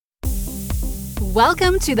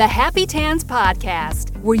Welcome to the Happy Tans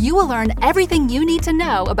Podcast, where you will learn everything you need to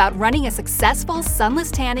know about running a successful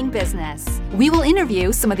sunless tanning business. We will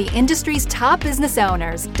interview some of the industry's top business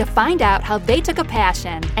owners to find out how they took a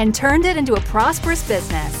passion and turned it into a prosperous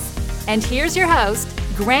business. And here's your host,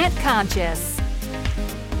 Grant Conscious.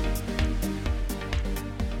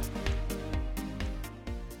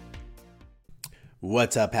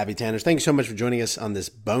 What's up, Happy Tanners? Thank you so much for joining us on this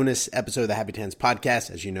bonus episode of the Happy Tans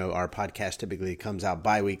Podcast. As you know, our podcast typically comes out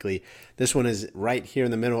bi-weekly. This one is right here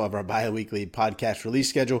in the middle of our bi-weekly podcast release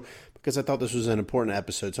schedule because I thought this was an important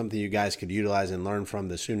episode, something you guys could utilize and learn from.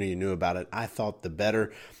 The sooner you knew about it, I thought the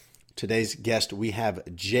better. Today's guest, we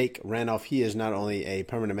have Jake Randolph. He is not only a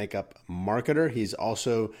permanent makeup marketer, he's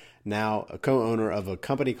also now a co-owner of a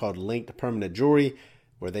company called Linked Permanent Jewelry,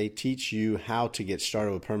 where they teach you how to get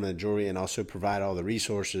started with permanent jewelry and also provide all the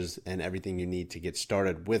resources and everything you need to get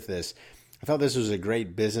started with this. I thought this was a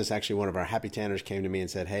great business. Actually, one of our Happy Tanners came to me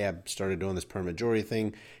and said, hey, I've started doing this permanent jewelry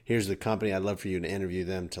thing. Here's the company. I'd love for you to interview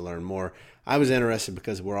them to learn more. I was interested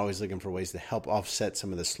because we're always looking for ways to help offset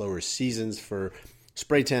some of the slower seasons for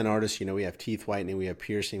spray tan artists. You know, we have teeth whitening, we have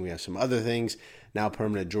piercing, we have some other things. Now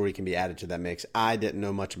permanent jewelry can be added to that mix. I didn't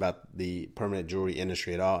know much about the permanent jewelry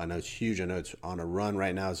industry at all. I know it's huge. I know it's on a run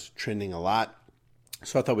right now. It's trending a lot.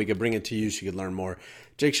 So I thought we could bring it to you so you could learn more.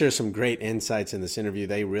 Jake shares some great insights in this interview.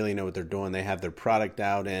 They really know what they're doing. They have their product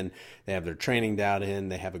out in. They have their training out in.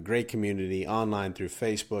 They have a great community online through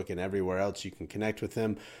Facebook and everywhere else you can connect with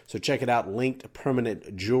them. So check it out,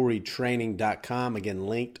 linkedpermanentjewelrytraining.com. Again,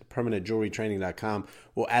 linkedpermanentjewelrytraining.com.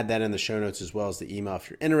 We'll add that in the show notes as well as the email. If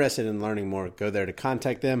you're interested in learning more, go there to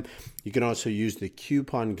contact them. You can also use the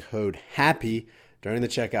coupon code HAPPY during the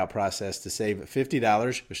checkout process to save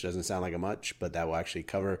 $50, which doesn't sound like a much, but that will actually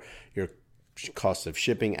cover your cost of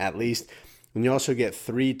shipping at least. And you also get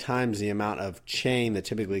 3 times the amount of chain that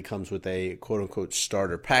typically comes with a quote-unquote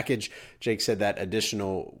starter package. Jake said that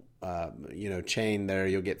additional chain there,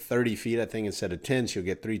 you'll get 30 feet, I think, instead of 10, so you'll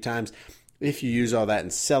get 3 times. If you use all that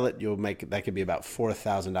and sell it, that could be about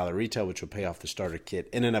 $4,000 retail, which will pay off the starter kit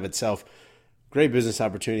in and of itself. Great business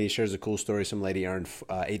opportunity. Shares a cool story. Some lady earned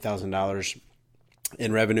 $8,000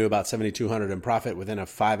 in revenue, about $7,200 in profit within a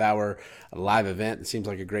 5-hour live event. It seems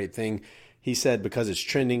like a great thing. He said because it's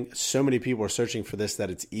trending, so many people are searching for this that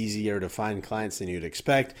it's easier to find clients than you'd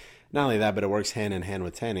expect. Not only that, but it works hand in hand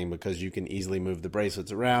with tanning because you can easily move the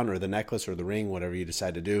bracelets around or the necklace or the ring, whatever you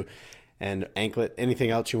decide to do. And anklet, anything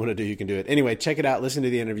else you want to do, you can do it. Anyway, check it out. Listen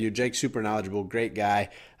to the interview. Jake's super knowledgeable, great guy.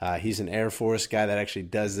 He's an Air Force guy that actually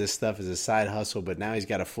does this stuff as a side hustle, but now he's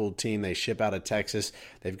got a full team. They ship out of Texas.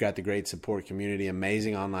 They've got the great support community,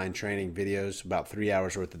 amazing online training videos, about 3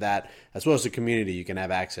 hours worth of that, as well as the community you can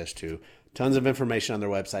have access to. Tons of information on their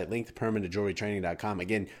website, linkedpermanentjewelrytraining.com.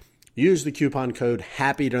 Again, use the coupon code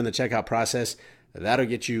HAPPY during the checkout process. That'll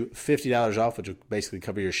get you $50 off, which will basically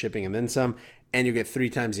cover your shipping and then some. And you get 3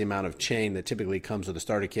 times the amount of chain that typically comes with a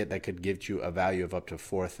starter kit that could give you a value of up to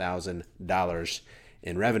 $4,000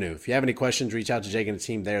 in revenue. If you have any questions, reach out to Jake and the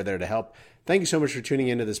team. They're there to help. Thank you so much for tuning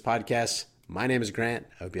into this podcast. My name is Grant.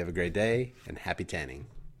 I hope you have a great day and happy tanning.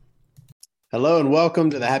 Hello and welcome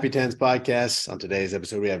to the Happy Tans Podcast. On today's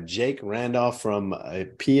episode, we have Jake Randolph from a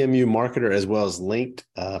PMU marketer as well as Linked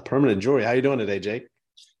Permanent Jewelry. How are you doing today, Jake?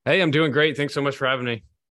 Hey, I'm doing great. Thanks so much for having me.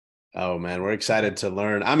 Oh, man, we're excited to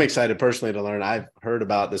learn. I'm excited personally to learn. I've heard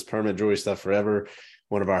about this permanent jewelry stuff forever.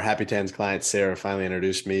 One of our Happy Tans clients, Sarah, finally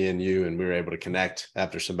introduced me and you, and we were able to connect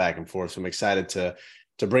after some back and forth. So I'm excited to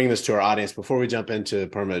bring this to our audience. Before we jump into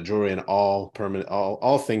permanent jewelry and all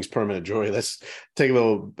things permanent jewelry, let's take a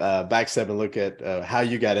little back step and look at how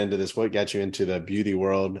you got into this. What got you into the beauty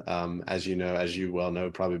world? As you well know,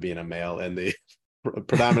 probably being a male in the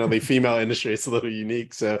predominantly female industry, it's a little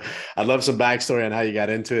unique. So I'd love some backstory on how you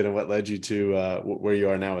got into it and what led you to where you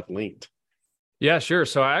are now with Linked. Yeah, sure.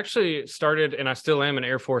 So I actually started, and I still am, an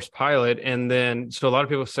Air Force pilot. And then, so a lot of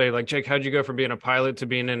people say, like, Jake, how'd you go from being a pilot to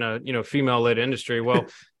being in a, female-led industry? Well,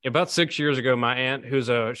 about 6 years ago, my aunt,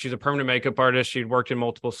 she's a permanent makeup artist. She'd worked in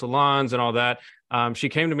multiple salons and all that. She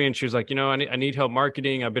came to me and she was like, I need help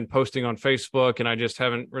marketing. I've been posting on Facebook and I just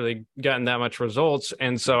haven't really gotten that much results.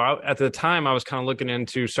 And so at the time I was kind of looking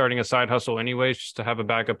into starting a side hustle anyways, just to have a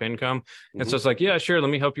backup income. Mm-hmm. And so it's like, yeah, sure. Let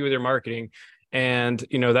me help you with your marketing. And,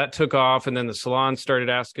 that took off. And then the salons started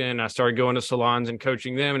asking. I started going to salons and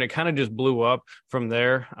coaching them. And it kind of just blew up from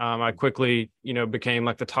there. I quickly, became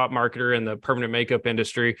like the top marketer in the permanent makeup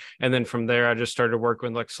industry. And then from there, I just started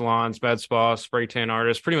working with like salons, med spas, spray tan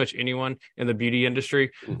artists, pretty much anyone in the beauty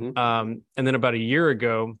industry. Mm-hmm. And then about a year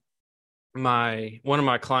ago, one of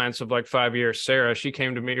my clients of like 5 years, Sarah, she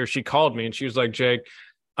came to me, or she called me and she was like, Jake,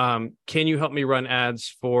 can you help me run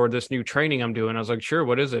ads for this new training I'm doing? I was like, sure.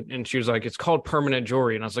 What is it? And she was like, it's called permanent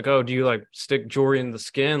jewelry. And I was like, oh, do you like stick jewelry in the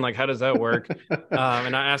skin? Like, how does that work?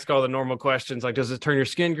 And I ask all the normal questions, like, does it turn your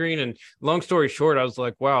skin green? And long story short, I was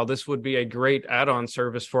like, wow, this would be a great add-on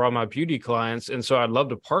service for all my beauty clients. And so I'd love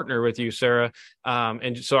to partner with you, Sarah.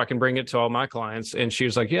 And so I can bring it to all my clients. And she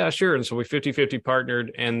was like, yeah, sure. And so we 50-50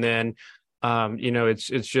 partnered. And then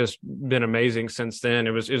it's just been amazing since then.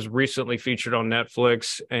 It was recently featured on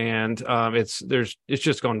Netflix, and it's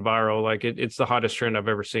just gone viral. Like it's the hottest trend I've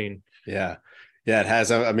ever seen. Yeah. Yeah, it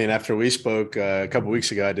has. I mean, after we spoke a couple of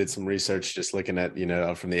weeks ago, I did some research just looking at,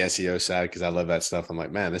 from the SEO side, because I love that stuff. I'm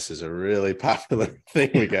like, man, this is a really popular thing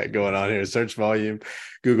we got going on here. Search volume,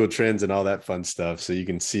 Google Trends, and all that fun stuff. So you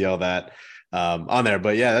can see all that on there.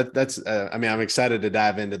 But yeah, that's I'm excited to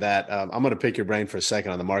dive into that. I'm going to pick your brain for a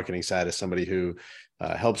second on the marketing side as somebody who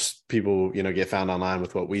helps people, get found online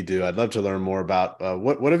with what we do. I'd love to learn more about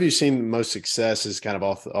what have you seen most success is kind of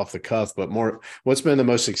off the cuff, but more what's been the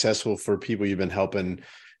most successful for people you've been helping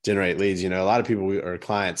generate leads. A lot of people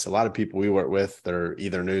a lot of people we work with, they're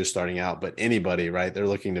either new starting out, but anybody, right? They're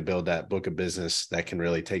looking to build that book of business that can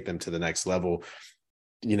really take them to the next level.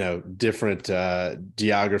 Different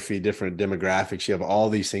geography, different demographics. You have all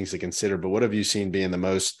these things to consider, but what have you seen being the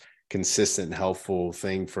most consistent and helpful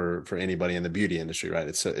thing for anybody in the beauty industry, right?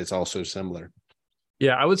 It's also similar.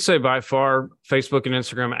 Yeah, I would say by far Facebook and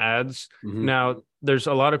Instagram ads. Mm-hmm. Now, there's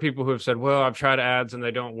a lot of people who have said, well, I've tried ads and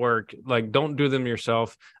they don't work. Like, don't do them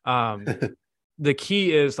yourself. The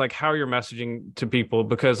key is like how you're messaging to people,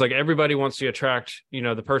 because like everybody wants to attract,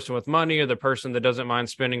 the person with money or the person that doesn't mind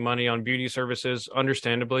spending money on beauty services,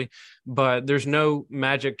 understandably, but there's no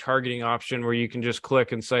magic targeting option where you can just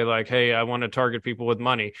click and say like, hey, I want to target people with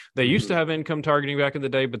money. They used to have income targeting back in the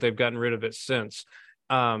day, but they've gotten rid of it since.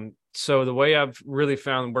 So the way I've really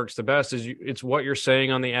found works the best is it's what you're saying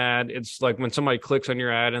on the ad. It's like when somebody clicks on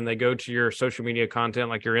your ad and they go to your social media content,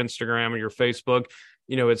 like your Instagram or your Facebook,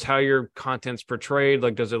 it's how your content's portrayed.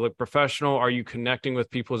 Like, does it look professional? Are you connecting with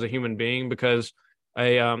people as a human being? Because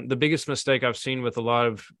the biggest mistake I've seen with a lot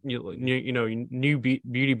of new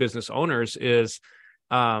beauty business owners is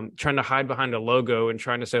trying to hide behind a logo and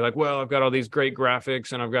trying to say like, well, I've got all these great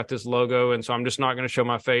graphics and I've got this logo, and so I'm just not going to show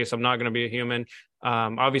my face. I'm not going to be a human.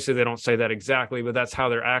 Obviously they don't say that exactly, but that's how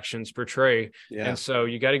their actions portray. Yeah. And so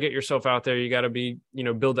you got to get yourself out there. You got to be,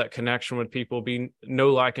 build that connection with people.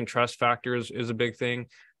 Know, like, and trust factors is a big thing.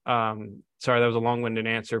 Sorry, that was a long-winded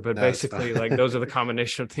answer, but basically like those are the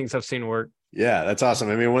combination of things I've seen work. Yeah, that's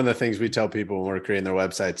awesome. I mean, one of the things we tell people when we're creating their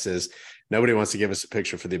websites is nobody wants to give us a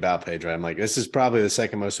picture for the about page, right? I'm like, this is probably the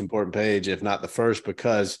second most important page, if not the first,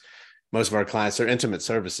 because most of our clients are intimate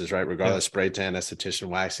services, right? Regardless, spray tan, esthetician,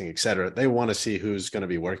 waxing, et cetera. They want to see who's going to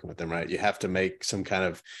be working with them, right? You have to make some kind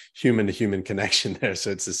of human to human connection there.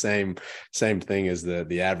 So it's the same thing as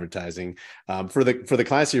the advertising. For the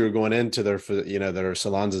clients you were going into their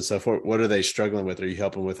salons and stuff, what are they struggling with? Are you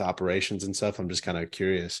helping with operations and stuff? I'm just kind of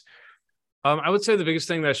curious. I would say the biggest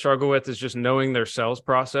thing that I struggle with is just knowing their sales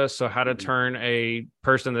process. So how to turn a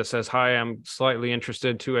person that says, hi, I'm slightly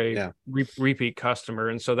interested, to a repeat customer.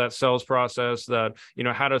 And so that sales process, that,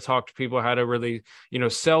 how to talk to people, how to really,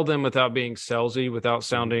 sell them without being salesy, without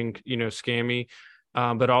sounding, scammy,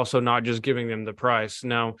 but also not just giving them the price.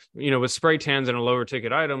 Now, with spray tans and a lower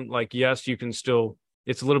ticket item, like, yes, you can still,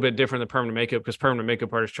 it's a little bit different than permanent makeup, because permanent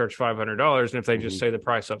makeup artists charge $500. And if they just say the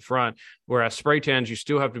price up front, whereas spray tans, you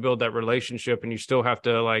still have to build that relationship and you still have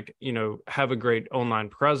to have a great online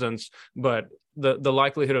presence. But the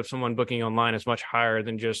likelihood of someone booking online is much higher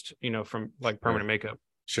than just, from like permanent makeup.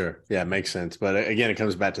 Sure. Yeah, makes sense. But again, it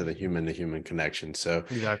comes back to the human to human connection. So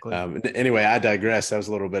exactly. Anyway, I digress. That was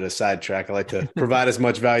a little bit of sidetrack. I like to provide as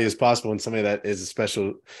much value as possible. And somebody that is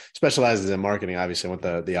specializes in marketing, obviously I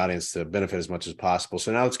want the audience to benefit as much as possible.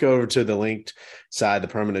 So now let's go over to the linked side, the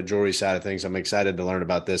permanent jewelry side of things. I'm excited to learn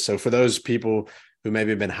about this. So for those people who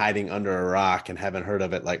maybe have been hiding under a rock and haven't heard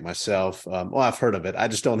of it, like myself, I've heard of it. I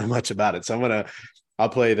just don't know much about it. So I'll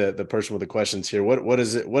play the person with the questions here. What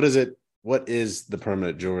is it? What is the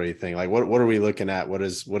permanent jewelry thing? Like, what are we looking at? What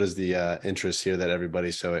is the interest here that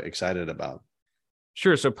everybody's so excited about?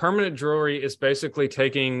 Sure. So permanent jewelry is basically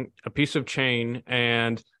taking a piece of chain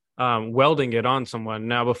and welding it on someone.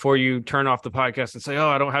 Now, before you turn off the podcast and say, oh,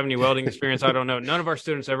 I don't have any welding experience, I don't know. None of our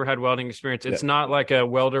students ever had welding experience. It's not like a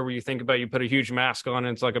welder where you think about, you put a huge mask on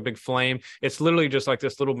and it's like a big flame. It's literally just like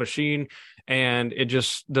this little machine and it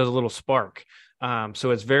just does a little spark. So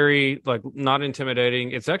it's very not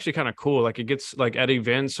intimidating. It's actually kind of cool. Like it gets like at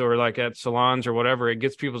events or like at salons or whatever, it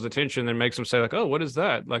gets people's attention and makes them say like, oh, what is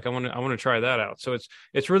that? Like, I want to try that out. So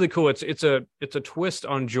it's really cool. It's a twist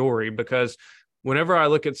on jewelry, because whenever I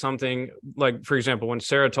look at something, like, for example, when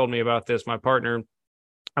Sarah told me about this, my partner,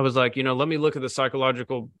 I was like, let me look at the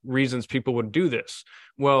psychological reasons people would do this.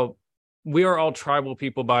 Well, we are all tribal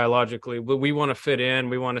people biologically. We want to fit in.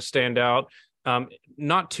 We want to stand out.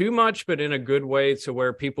 Not too much, but in a good way, to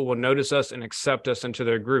where people will notice us and accept us into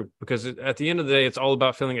their group. Because at the end of the day, it's all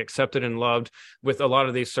about feeling accepted and loved with a lot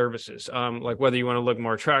of these services. Like whether you want to look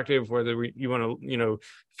more attractive, whether you want to,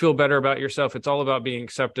 feel better about yourself, it's all about being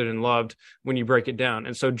accepted and loved when you break it down.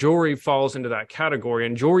 And so jewelry falls into that category,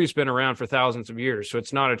 and jewelry's been around for thousands of years. So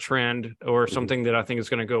it's not a trend or something that I think is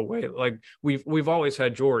going to go away. Like we've always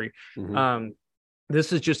had jewelry.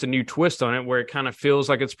 This is just a new twist on it, where it kind of feels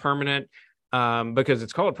like it's permanent. Because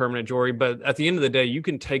it's called permanent jewelry, but at the end of the day, you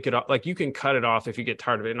can take it off, like you can cut it off if you get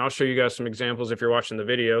tired of it. And I'll show you guys some examples if you're watching the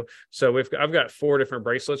video. So I've got 4 different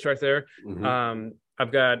bracelets right there.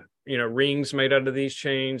 I've got, rings made out of these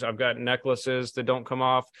chains. I've got necklaces that don't come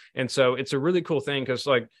off. And so it's a really cool thing, because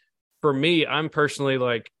like for me, I'm personally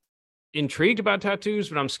like intrigued about tattoos,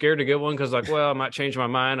 but I'm scared to get one because I might change my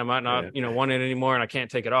mind. I might not, want it anymore, and I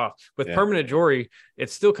can't take it off. With permanent jewelry, it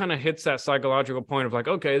still kind of hits that psychological point of like,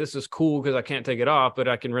 okay, this is cool because I can't take it off, but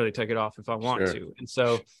I can really take it off if I want to. And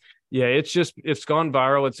so, yeah, it's gone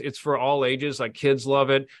viral. It's for all ages. Like kids love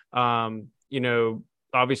it.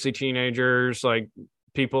 Obviously teenagers, like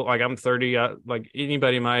people, like I'm 30, like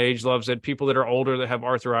anybody my age loves it. People that are older that have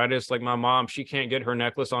arthritis, like my mom, she can't get her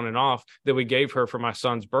necklace on and off that we gave her for my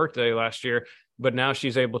son's birthday last year, but now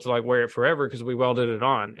she's able to like wear it forever because we welded it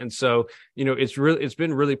on. And so, it's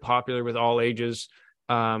been really popular with all ages.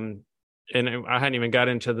 And I hadn't even got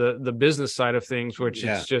into the business side of things, which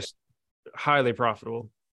is just highly profitable.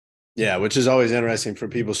 Yeah, which is always interesting for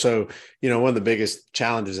people. So, one of the biggest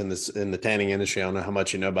challenges in the tanning industry, I don't know how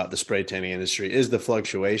much you know about the spray tanning industry, is the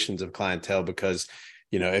fluctuations of clientele. Because,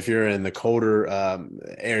 if you're in the colder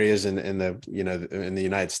areas in the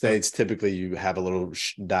United States, typically you have a little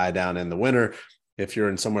die down in the winter. If you're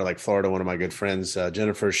in somewhere like Florida, one of my good friends,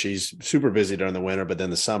 Jennifer, she's super busy during the winter, but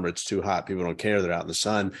then the summer, it's too hot. People don't care. They're out in the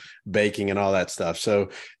sun, baking and all that stuff. So,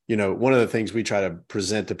 one of the things we try to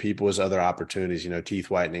present to people is other opportunities, teeth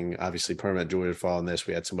whitening, obviously permanent jewelry would fall in this.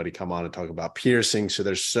 We had somebody come on and talk about piercing. So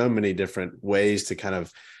there's so many different ways to kind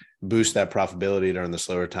of boost that profitability during the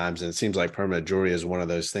slower times. And it seems like permanent jewelry is one of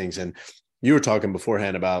those things. And you were talking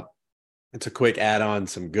beforehand about, it's a quick add-on,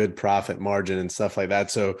 some good profit margin and stuff like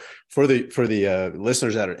that. So for the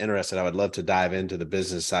listeners that are interested, I would love to dive into the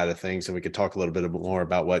business side of things, and we could talk a little bit more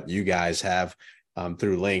about what you guys have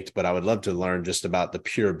through Linked. But I would love to learn just about the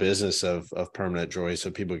pure business of permanent jewelry,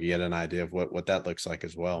 so people can get an idea of what that looks like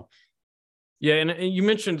as well. Yeah, and you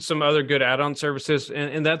mentioned some other good add-on services,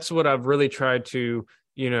 and that's what I've really tried to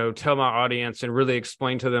tell my audience and really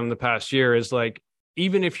explain to them the past year is like,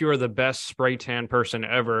 even if you're the best spray tan person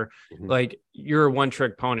ever, like you're a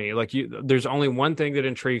one-trick pony. Like there's only one thing that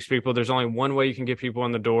intrigues people. There's only one way you can get people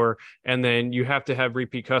in the door, and then you have to have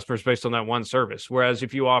repeat customers based on that one service. Whereas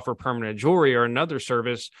if you offer permanent jewelry or another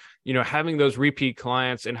service, having those repeat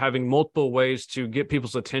clients and having multiple ways to get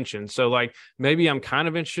people's attention. So like maybe I'm kind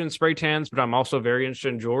of interested in spray tans, but I'm also very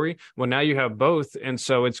interested in jewelry. Well, now you have both. And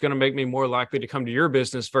so it's going to make me more likely to come to your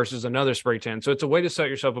business versus another spray tan. So it's a way to set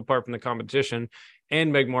yourself apart from the competition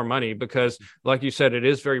and make more money, because like you said, it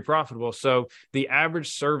is very profitable. So the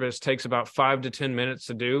average service takes about 5 to 10 minutes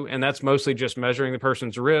to do. And that's mostly just measuring the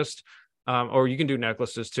person's wrist. Or you can do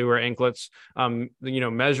necklaces too, or anklets,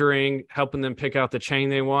 measuring, helping them pick out the chain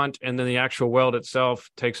they want. And then the actual weld itself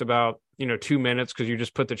takes about, 2 minutes, because you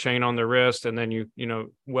just put the chain on the wrist and then you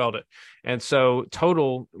weld it. And so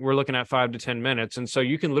total, we're looking at 5 to 10 minutes. And so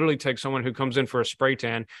you can literally take someone who comes in for a spray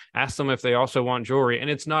tan, ask them if they also want jewelry. And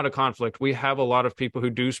it's not a conflict. We have a lot of people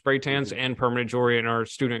who do spray tans and permanent jewelry in our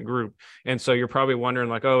student group. And so you're probably wondering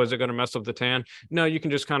like, oh, is it going to mess up the tan? No, you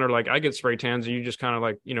can just kind of like, I get spray tans and you just kind of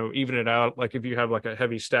like, even it out. Like if you have like a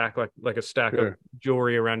heavy stack, like a stack of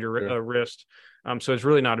jewelry around your wrist. So it's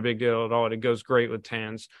really not a big deal at all. It goes great with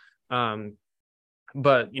tans.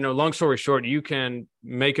 But long story short, you can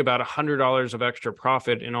make about $100 of extra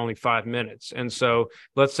profit in only 5 minutes. And so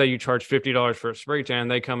let's say you charge $50 for a spray tan.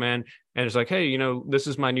 They come in and it's like, hey, this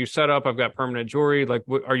is my new setup. I've got permanent jewelry. Like,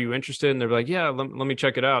 are you interested? And they're like, yeah, let me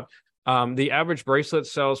check it out. The average bracelet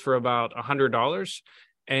sells for about $100.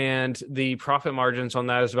 And the profit margins on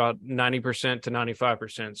that is about 90% to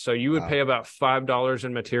 95%. So you would pay about $5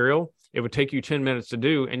 in material. It would take you 10 minutes to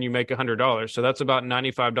do, and you make $100. So that's about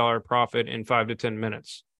 $95 profit in 5 to 10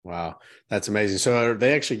 minutes. Wow. That's amazing. So are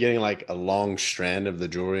they actually getting like a long strand of the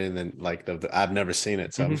jewelry, and then like I've never seen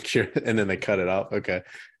it. So I'm curious. And then they cut it off. Okay.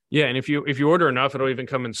 Yeah, and if you order enough, it'll even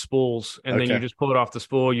come in spools, and then you Okay. just pull it off the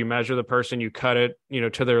spool. You measure the person, you cut it,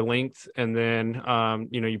 to their length, and then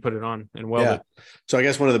you put it on and weld Yeah. it. So I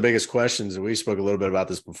guess one of the biggest questions, and we spoke a little bit about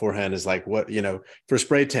this beforehand, is like what, for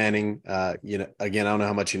spray tanning, again, I don't know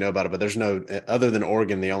how much you know about it, but there's no, other than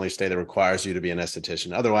Oregon, the only state that requires you to be an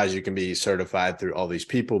esthetician. Otherwise, you can be certified through all these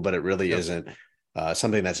people, but it really isn't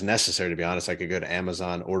something that's necessary, to be honest. I could go to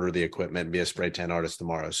Amazon, order the equipment, and be a spray tan artist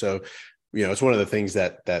tomorrow. So it's one of the things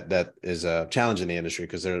that is a challenge in the industry,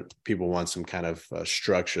 because people want some kind of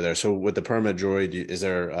structure there. So with the permanent jewelry, is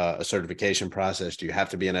there a certification process? Do you have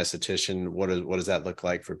to be an esthetician? What does that look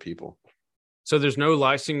like for people? So there's no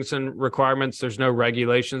licensing requirements. There's no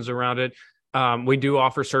regulations around it. We do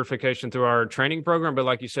offer certification through our training program, but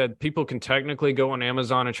like you said, people can technically go on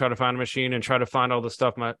Amazon and try to find a machine and try to find all the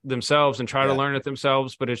stuff themselves and try to learn it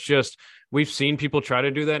themselves. But it's just, we've seen people try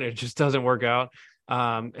to do that, and it just doesn't work out.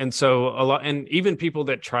 And so and even people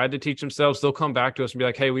that tried to teach themselves, they'll come back to us and be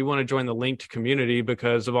like, hey, we want to join the Linked community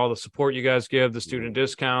because of all the support you guys give, the student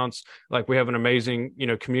discounts. Like, we have an amazing,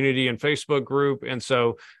 community and Facebook group. And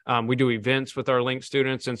so we do events with our Linked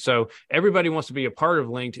students. And so everybody wants to be a part of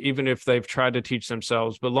Linked, even if they've tried to teach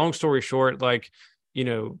themselves. But long story short,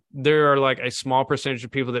 there are like a small percentage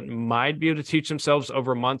of people that might be able to teach themselves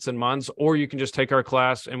over months and months, or you can just take our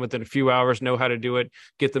class and within a few hours know how to do it,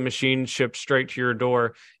 get the machine shipped straight to your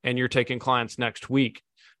door, and you're taking clients next week.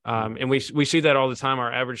 And we see that all the time.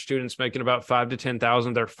 Our average student's making about 5,000 to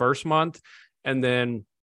 10,000 their first month. And then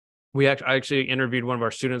I actually interviewed one of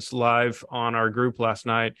our students live on our group last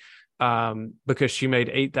night because she made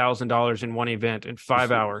 $8,000 in one event in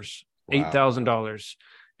 5 hours. Wow. $8,000.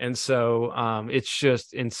 And so it's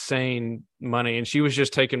just insane money. And she was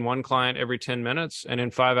just taking one client every 10 minutes. And in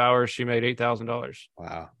 5 hours, she made $8,000.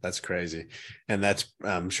 Wow. That's crazy. And that's,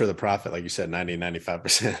 I'm sure the profit, like you said,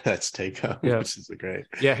 95% that's take home, which is great.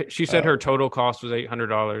 Yeah. She said her total cost was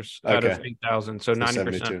 $800 out of 8,000. So 90%.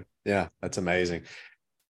 72. Yeah. That's amazing.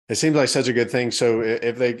 It seems like such a good thing. So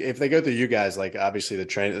if they go through you guys, like obviously the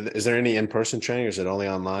training, is there any in-person training, or is it only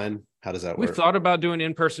online? How does that work? We've thought about doing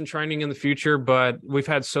in-person training in the future, but we've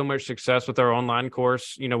had so much success with our online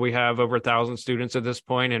course. We have over 1,000 students at this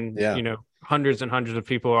point, and hundreds and hundreds of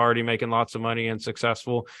people are already making lots of money and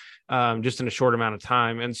successful just in a short amount of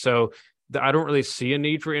time. And so I don't really see a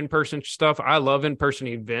need for in-person stuff. I love in-person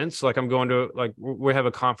events. Like, I'm going to, we have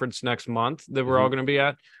a conference next month that we're all going to be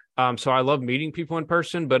at. So I love meeting people in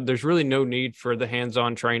person, but there's really no need for the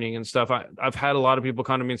hands-on training and stuff. I've had a lot of people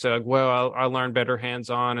come to me and say, like, well, I learned better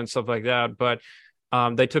hands-on and stuff like that. But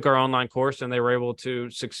they took our online course and they were able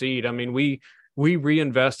to succeed. I mean, we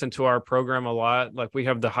reinvest into our program a lot. Like, we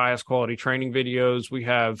have the highest quality training videos. We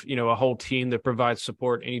have, a whole team that provides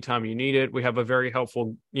support anytime you need it. We have a very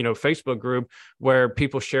helpful, Facebook group where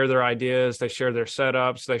people share their ideas, they share their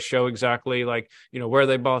setups, they show exactly where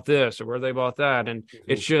they bought this or where they bought that. And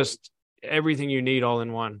it's just everything you need all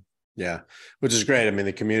in one. Yeah, which is great. I mean,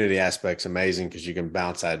 the community aspect's amazing because you can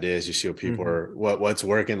bounce ideas. You see what people are, what's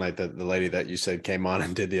working. Like the lady that you said came on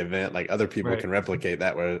and did the event, like other people can replicate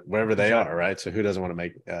that wherever they are, right? So who doesn't want to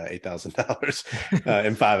make $8,000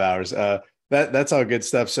 in 5 hours? That's all good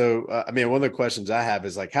stuff. So, I mean, one of the questions I have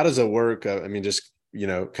is like, how does it work? I mean, just,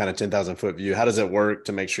 kind of 10,000 foot view. How does it work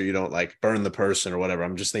to make sure you don't like burn the person or whatever?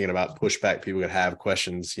 I'm just thinking about pushback. People could have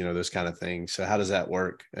questions, those kind of things. So how does that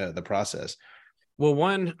work, the process? Well,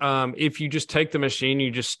 one, if you just take the machine,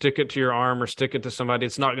 you just stick it to your arm or stick it to somebody,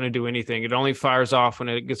 it's not going to do anything. It only fires off when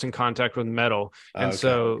it gets in contact with metal. And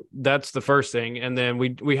so that's the first thing. And then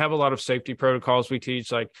we have a lot of safety protocols we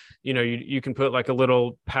teach, like, you can put like a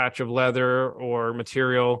little patch of leather or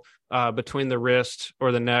material between the wrist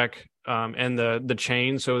or the neck and the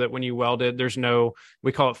chain, so that when you weld it,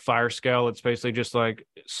 we call it fire scale. It's basically just like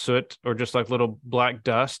soot or just like little black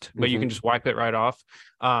dust, but you can just wipe it right off.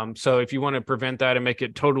 So if you want to prevent that and make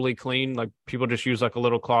it totally clean, like, people just use like a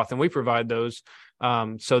little cloth, and we provide those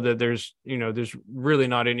so that there's really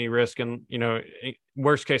not any risk. And,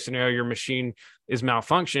 worst case scenario, your machine is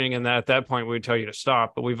malfunctioning, and at that point we would tell you to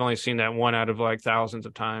stop. But we've only seen that one out of like thousands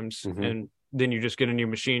of times. And then you just get a new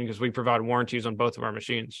machine because we provide warranties on both of our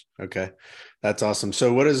machines. Okay. That's awesome.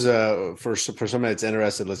 So what is, for somebody that's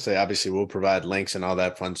interested, let's say, obviously we'll provide links and all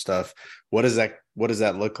that fun stuff. What does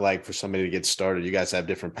that look like for somebody to get started? You guys have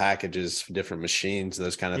different packages, different machines,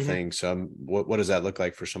 those kind of things. So what does that look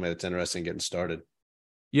like for somebody that's interested in getting started?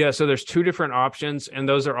 Yeah, so there's two different options, and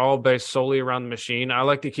those are all based solely around the machine. I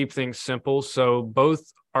like to keep things simple. So both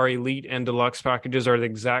our elite and deluxe packages are the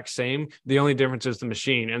exact same. The only difference is the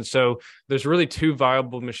machine. And so there's really two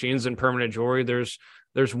viable machines in permanent jewelry. There's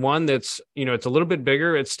There's one that's, it's a little bit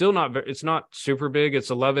bigger. It's still not, it's not super big. It's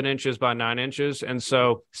 11 inches by 9 inches. And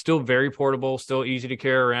so still very portable, still easy to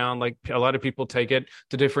carry around. Like a lot of people take it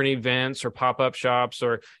to different events or pop-up shops,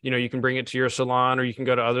 or, you can bring it to your salon, or you can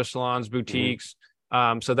go to other salons, boutiques.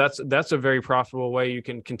 So that's a very profitable way you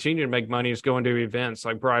can continue to make money, is going to events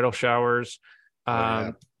like bridal showers,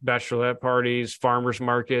 bachelorette parties, farmers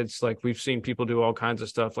markets. Like we've seen people do all kinds of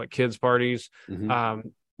stuff, like kids parties.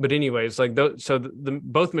 But anyways, like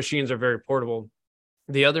both machines are very portable.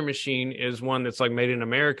 The other machine is one that's like made in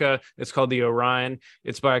America. It's called the Orion.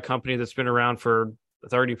 It's by a company that's been around for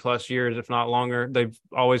 30 plus years, if not longer. They've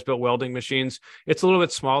always built welding machines. It's a little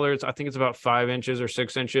bit smaller. I think it's about 5 inches or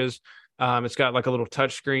 6 inches. It's got like a little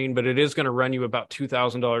touch screen, but it is going to run you about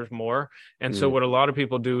 $2,000 more. And so what a lot of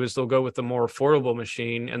people do is they'll go with the more affordable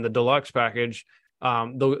machine and the deluxe package.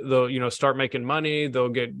 They'll start making money. They'll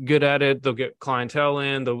get good at it. They'll get clientele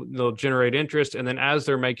in. They'll generate interest. And then as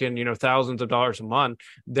they're making, thousands of dollars a month,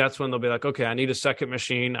 that's when they'll be like, okay, I need a second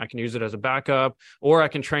machine. I can use it as a backup, or I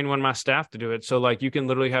can train one of my staff to do it. So like you can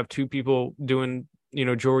literally have 2 people doing,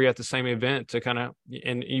 jewelry at the same event to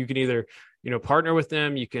and you can either, partner with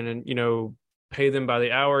them. You can, pay them by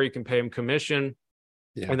the hour. You can pay them commission.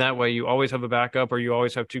 Yeah. And that way you always have a backup, or you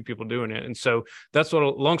always have 2 people doing it. And so that's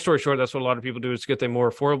long story short, that's what a lot of people do, is get the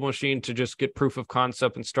more affordable machine to just get proof of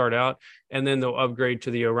concept and start out. And then they'll upgrade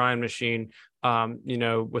to the Orion machine,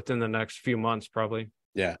 within the next few months, probably.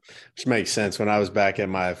 Yeah, which makes sense. When I was back at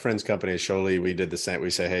my friend's company at Sholey, we did the same. We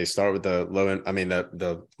say, hey, start with the low end. I mean,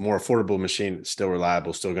 the more affordable machine. It's still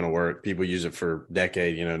reliable, still going to work. People use it for a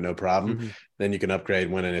decade, no problem. Then you can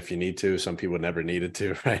upgrade when and if you need to. Some people never needed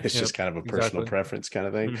to, right? It's just kind of a personal preference kind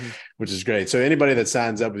of thing, which is great. So anybody that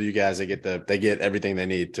signs up with you guys, they get everything they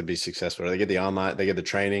need to be successful. They get the online, they get the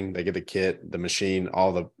training, they get the kit, the machine,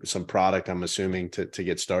 some product, I'm assuming, to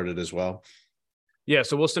get started as well. Yeah,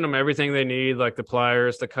 so we'll send them everything they need, like the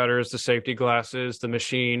pliers, the cutters, the safety glasses, the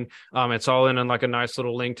machine. It's all in like a nice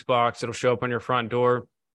little linked box. It'll show up on your front door.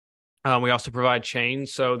 We also provide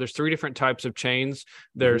chains. So there's 3 different types of chains.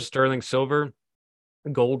 There's sterling silver,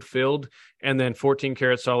 gold filled, and then 14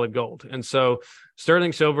 karat solid gold. And so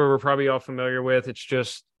sterling silver, we're probably all familiar with. It's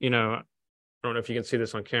just, I don't know if you can see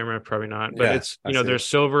this on camera, probably not, but it's, there's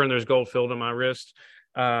silver and there's gold filled on my wrist.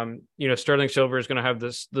 Sterling silver is going to have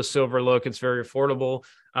the silver look. It's very affordable.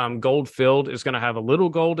 Gold filled is going to have a little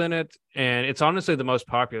gold in it, and it's honestly the most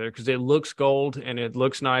popular because it looks gold and it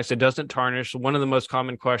looks nice. It doesn't tarnish. One of the most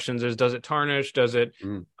common questions is, does it tarnish? Does it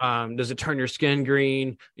turn your skin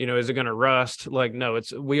green? Is it going to rust? Like, no,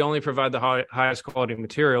 we only provide the highest quality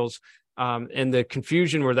materials. And the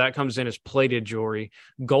confusion where that comes in is plated jewelry.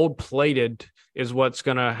 Gold plated is what's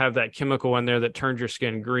going to have that chemical in there that turns your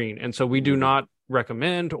skin green. And so we do not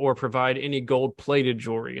recommend or provide any gold plated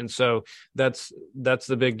jewelry. And so that's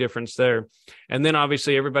the big difference there. And then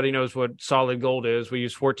obviously everybody knows what solid gold is. We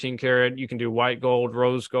use 14 karat. You can do white gold,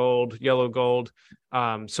 rose gold, yellow gold.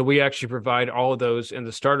 So we actually provide all of those in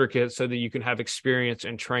the starter kit so that you can have experience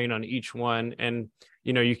and train on each one. And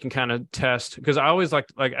you can kind of test, because I always like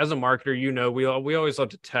as a marketer, we always love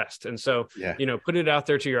to test. And so, put it out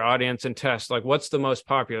there to your audience and test, like, what's the most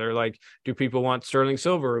popular? Like, do people want sterling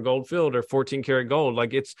silver or gold filled or 14 karat gold?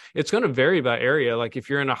 Like it's going to vary by area. Like if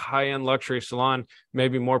you're in a high end luxury salon,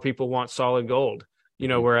 maybe more people want solid gold,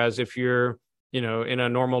 whereas if you're, in a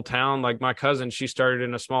normal town, like my cousin, she started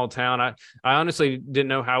in a small town. I honestly didn't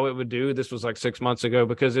know how it would do. This was like 6 months ago,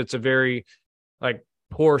 because it's a very like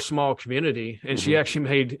poor small community, and she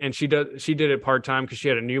actually she did it part-time because she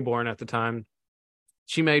had a newborn at the time.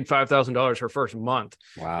 She made $5,000 her first month.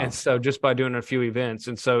 Wow. And so just by doing a few events.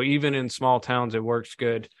 And so even in small towns, it works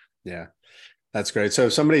good. Yeah, that's great. So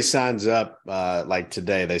if somebody signs up like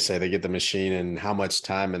today, they say they get the machine, and how much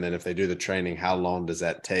time, and then if they do the training, how long does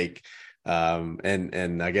that take?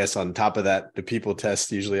 And I guess on top of that, do people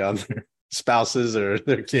test usually on their spouses or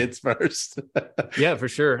their kids first? Yeah, for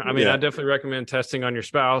sure. I mean, I definitely recommend testing on your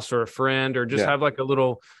spouse or a friend, or just have like a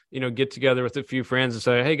little, get together with a few friends and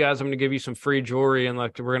say, hey guys, I'm going to give you some free jewelry, and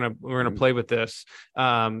like we're going to play with this.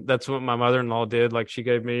 That's what my mother-in-law did. Like she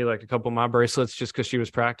gave me like a couple of my bracelets just because she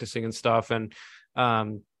was practicing and stuff. And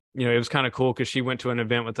it was kind of cool because she went to an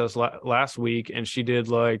event with us last week, and she did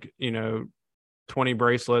like 20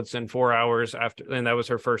 bracelets in 4 hours after, and that was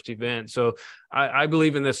her first event. So I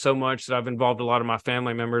believe in this so much that I've involved a lot of my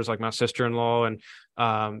family members, like my sister-in-law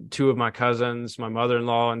and 2 of my cousins, my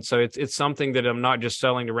mother-in-law. And so it's something that I'm not just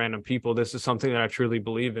selling to random people. This is something that I truly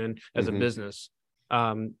believe in as a business.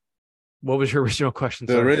 What was your original question?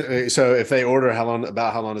 So if they order, how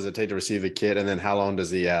long does it take to receive the kit? And then how long does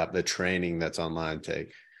the training that's online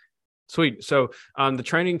take? Sweet. So the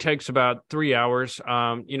training takes about 3 hours.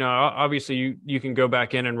 Obviously you can go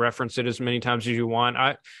back in and reference it as many times as you want.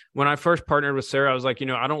 When I first partnered with Sarah, I was like,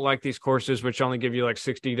 I don't like these courses which only give you like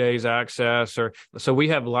 60 days access, or so we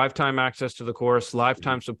have lifetime access to the course,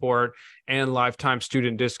 lifetime support, and lifetime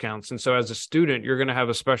student discounts. And so as a student, you're going to have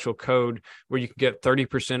a special code where you can get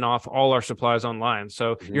 30% off all our supplies online.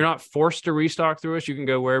 So you're not forced to restock through us. You can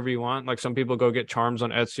go wherever you want. Like some people go get charms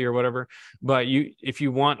on Etsy or whatever. But if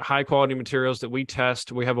you want high quality materials that we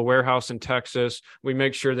test, we have a warehouse in Texas. We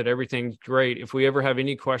make sure that everything's great. If we ever have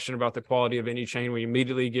any question about the quality of any chain, we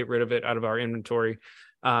immediately get rid of it out of our inventory.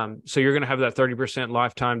 So you're going to have that 30%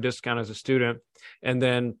 lifetime discount as a student. And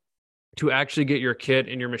then to actually get your kit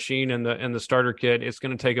and your machine and the starter kit, it's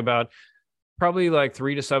going to take about probably like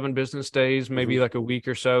 3 to 7 business days, maybe like a week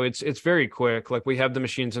or so. It's very quick. Like we have the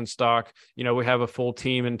machines in stock. We have a full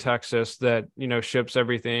team in Texas that, ships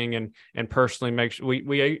everything and personally makes,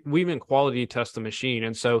 we even quality test the machine.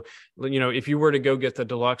 And so, if you were to go get the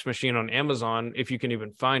deluxe machine on Amazon, if you can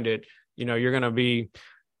even find it, you're going to be,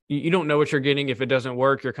 you don't know what you're getting. If it doesn't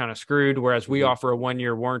work, you're kind of screwed. Whereas we offer a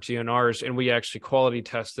 1-year warranty on ours, and we actually quality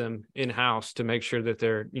test them in-house to make sure that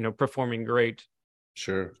they're, performing great.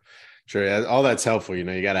 Sure. Yeah, all that's helpful. You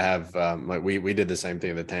got to have, like we did the same thing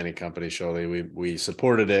at the tanning company, surely. We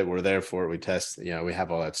supported it. We're there for it. We test, we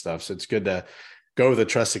have all that stuff. So it's good to go with a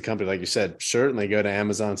trusted company. Like you said, certainly go to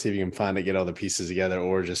Amazon, see if you can find it, get all the pieces together,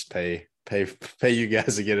 or just pay you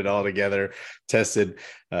guys to get it all together, tested,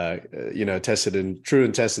 tested in true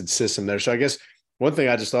and tested system there. So I guess one thing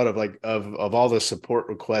I just thought of, like, of all the support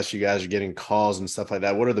requests you guys are getting, calls and stuff like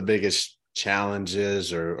that, what are the biggest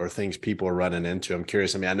challenges or things people are running into? I'm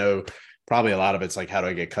curious. I mean, I know probably a lot of it's like, how do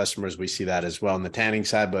I get customers? We see that as well on the tanning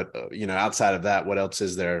side, but outside of that, what else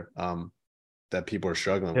is there that people are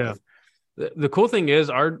struggling with? The cool thing is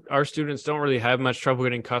our students don't really have much trouble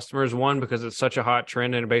getting customers. One, because it's such a hot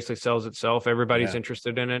trend and it basically sells itself. Everybody's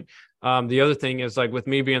interested in it. The other thing is, like, with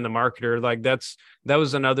me being the marketer, like that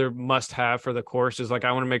was another must have for the course, is like,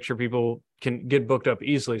 I want to make sure people can get booked up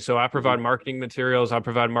easily. So I provide marketing materials. I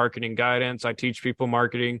provide marketing guidance. I teach people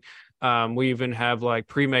marketing. We even have like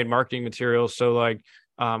pre-made marketing materials. So like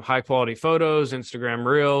high quality photos, Instagram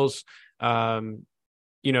reels.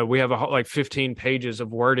 We have like 15 pages of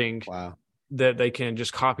wording. Wow. That they can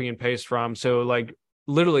just copy and paste from. So like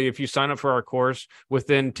literally, if you sign up for our course,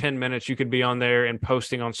 within 10 minutes, you could be on there and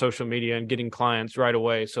posting on social media and getting clients right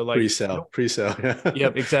away. So like pre-sale.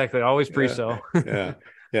 Yep, exactly. Always pre-sale. Yeah.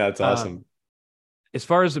 It's awesome. As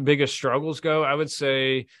far as the biggest struggles go, I would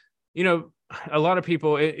say, a lot of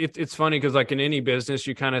people, it's funny because like in any business,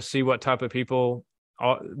 you kind of see what type of people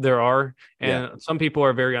there are. And some people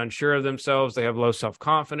are very unsure of themselves. They have low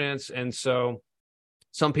self-confidence. And so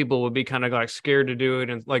some people would be kind of like scared to do it.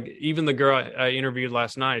 And like, even the girl I interviewed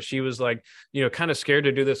last night, she was like, kind of scared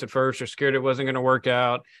to do this at first, or scared it wasn't going to work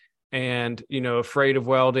out, and, afraid of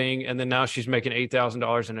welding. And then now she's making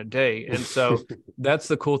 $8,000 in a day. And so that's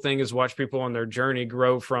the cool thing, is watch people on their journey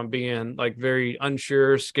grow from being like very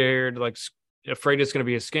unsure, scared, like afraid it's going to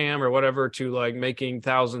be a scam or whatever, to like making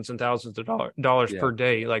thousands and thousands of dollars per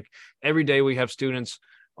day. Like every day we have students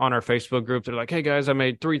on our Facebook group, they're like, hey guys, I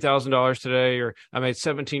made $3,000 today, or I made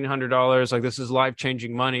 $1,700. Like, this is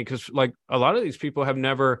life-changing money. Cause like a lot of these people have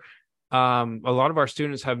never, a lot of our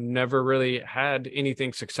students have never really had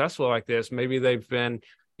anything successful like this. Maybe they've been,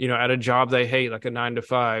 at a job they hate, like a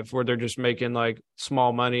 9-to-5, where they're just making like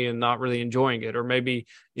small money and not really enjoying it. Or maybe,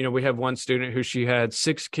 we have one student who, she had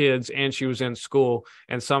 6 kids and she was in school,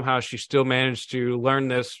 and somehow she still managed to learn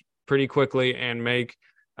this pretty quickly and make,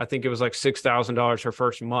 I think it was like $6,000 her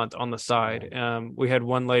first month on the side. We had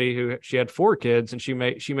one lady who, she had 4 kids, and she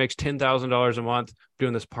makes $10,000 a month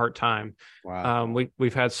doing this part-time. Wow.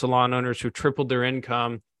 We've had salon owners who tripled their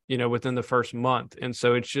income, within the first month. And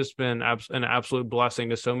so it's just been an absolute blessing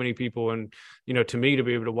to so many people. And, to me, to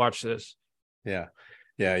be able to watch this.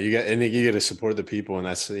 Yeah, you get to support the people, and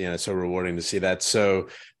that's, it's so rewarding to see that. So,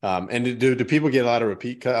 and do people get a lot of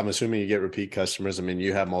repeat? I'm assuming you get repeat customers. I mean,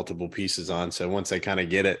 you have multiple pieces on, so once they kind of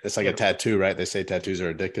get it, it's like a tattoo, right? They say tattoos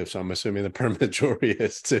are addictive, so I'm assuming the permanent jewelry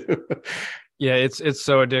is too. Yeah, it's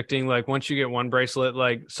so addicting. Like, once you get one bracelet,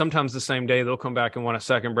 like sometimes the same day they'll come back and want a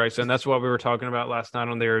second bracelet. And that's what we were talking about last night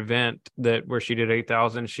on their event, where she did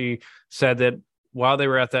 8,000. She said that while they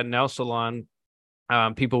were at that nail salon,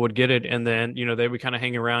 people would get it, and then, they would kind of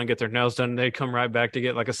hang around, get their nails done, and they'd come right back to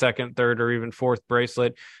get like a second, third, or even fourth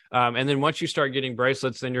bracelet. And then once you start getting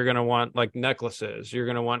bracelets, then you're going to want like necklaces. You're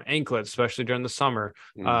going to want anklets, especially during the summer.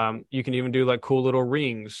 You can even do like cool little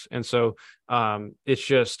rings. And so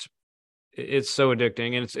it's so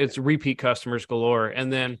addicting, and it's repeat customers galore.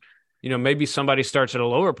 And then maybe somebody starts at a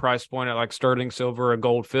lower price point at like sterling silver or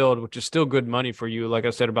gold filled, which is still good money for you. Like I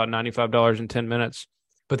said, about $95 in 10 minutes.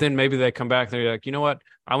 But then maybe they come back and they're like, you know what?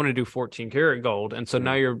 I want to do 14 karat gold. And so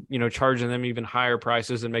now you're, charging them even higher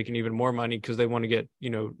prices and making even more money because they want to get,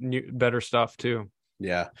 better stuff too.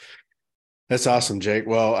 Yeah. That's awesome, Jake.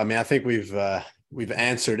 Well, I mean, I think we've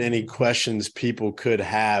answered any questions people could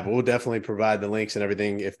have. We'll definitely provide the links and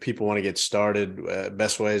everything. If people want to get started,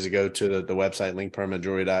 best way is to go to the website,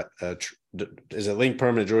 is it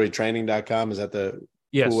linkpermanentjewelrytraining.com? Is that the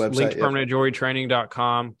Yes, cool website?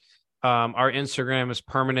 linkpermanentjewelrytraining.com. Our Instagram is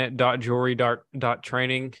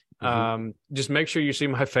permanent.jewelry.training. Just make sure you see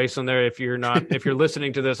my face on there. If you're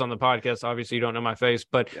listening to this on the podcast, obviously you don't know my face,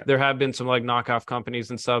 but there have been some like knockoff companies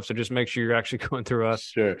and stuff. So just make sure you're actually going through us.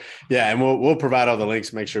 Sure. Yeah. And we'll provide all the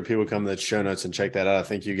links, make sure people come to the show notes and check that out. I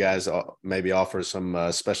think you guys maybe offer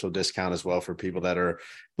some special discount as well for people that are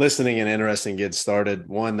listening and interested in getting started.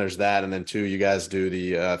 One, there's that. And then two, you guys do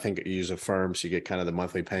I think you use a firm. So you get kind of the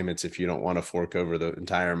monthly payments if you don't want to fork over the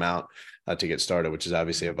entire amount to get started, which is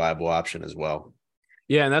obviously a viable option as well.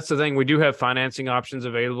 Yeah, and that's the thing. We do have financing options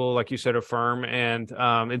available, like you said, a firm, and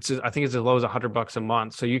I think it's as low as $100 a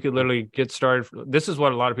month. So you could literally get started. This is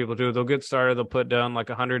what a lot of people do. They'll get started. They'll put down like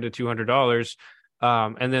 $100 to $200,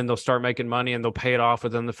 and then they'll start making money, and they'll pay it off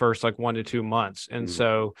within the first like 1 to 2 months. And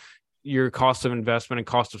so your cost of investment and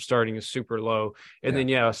cost of starting is super low. And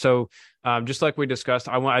then so just like we discussed,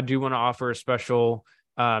 I do want to offer a special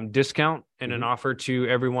discount and an offer to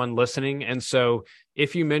everyone listening. And so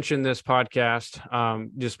if you mention this podcast,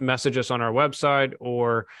 just message us on our website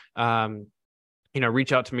or,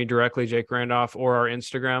 reach out to me directly, Jake Randolph, or our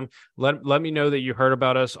Instagram. Let me know that you heard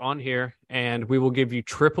about us on here, and we will give you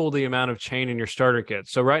triple the amount of chain in your starter kit.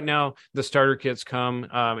 So right now the starter kits come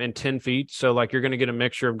in 10 feet. So like you're going to get a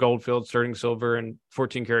mixture of gold filled, sterling silver, and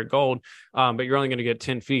 14 karat gold, but you're only going to get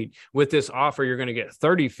 10 feet. With this offer, you're going to get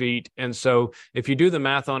 30 feet. And so if you do the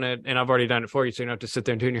math on it, and I've already done it for you, so you don't have to sit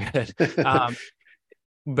there and do it in your head.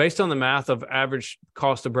 Based on the math of average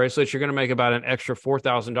cost of bracelets, you're going to make about an extra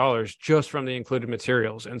 $4,000 just from the included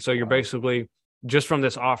materials. And so you're basically, just from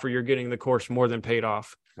this offer, you're getting the course more than paid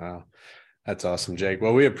off. Wow. That's awesome, Jake.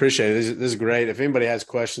 Well, we appreciate it. This is great. If anybody has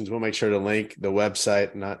questions, we'll make sure to link the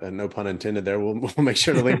website, no pun intended there. We'll make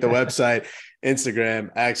sure to link the website,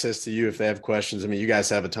 Instagram, access to you if they have questions. I mean, you guys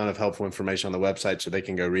have a ton of helpful information on the website so they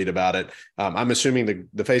can go read about it. I'm assuming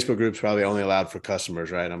the Facebook group's probably only allowed for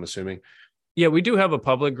customers, right? I'm assuming. Yeah, we do have a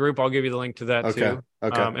public group. I'll give you the link to that too.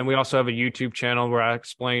 Okay. And we also have a YouTube channel where I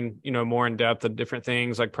explain, more in depth of different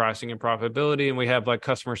things like pricing and profitability. And we have like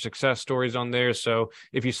customer success stories on there. So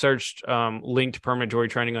if you searched linked permanent jewelry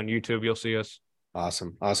training on YouTube, you'll see us.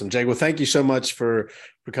 Awesome. Jake. Well, thank you so much for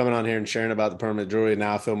coming on here and sharing about the permanent jewelry.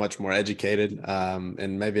 Now I feel much more educated.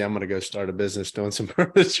 And maybe I'm going to go start a business doing some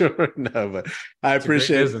permanent jewelry. No, but I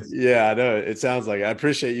appreciate it. Yeah, I know. It sounds like I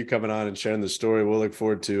appreciate you coming on and sharing the story. We'll look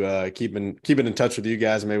forward to keeping in touch with you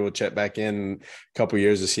guys. Maybe we'll check back in a couple of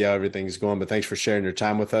years to see how everything's going. But thanks for sharing your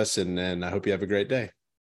time with us. And I hope you have a great day.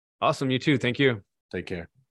 Awesome. You too. Thank you. Take care.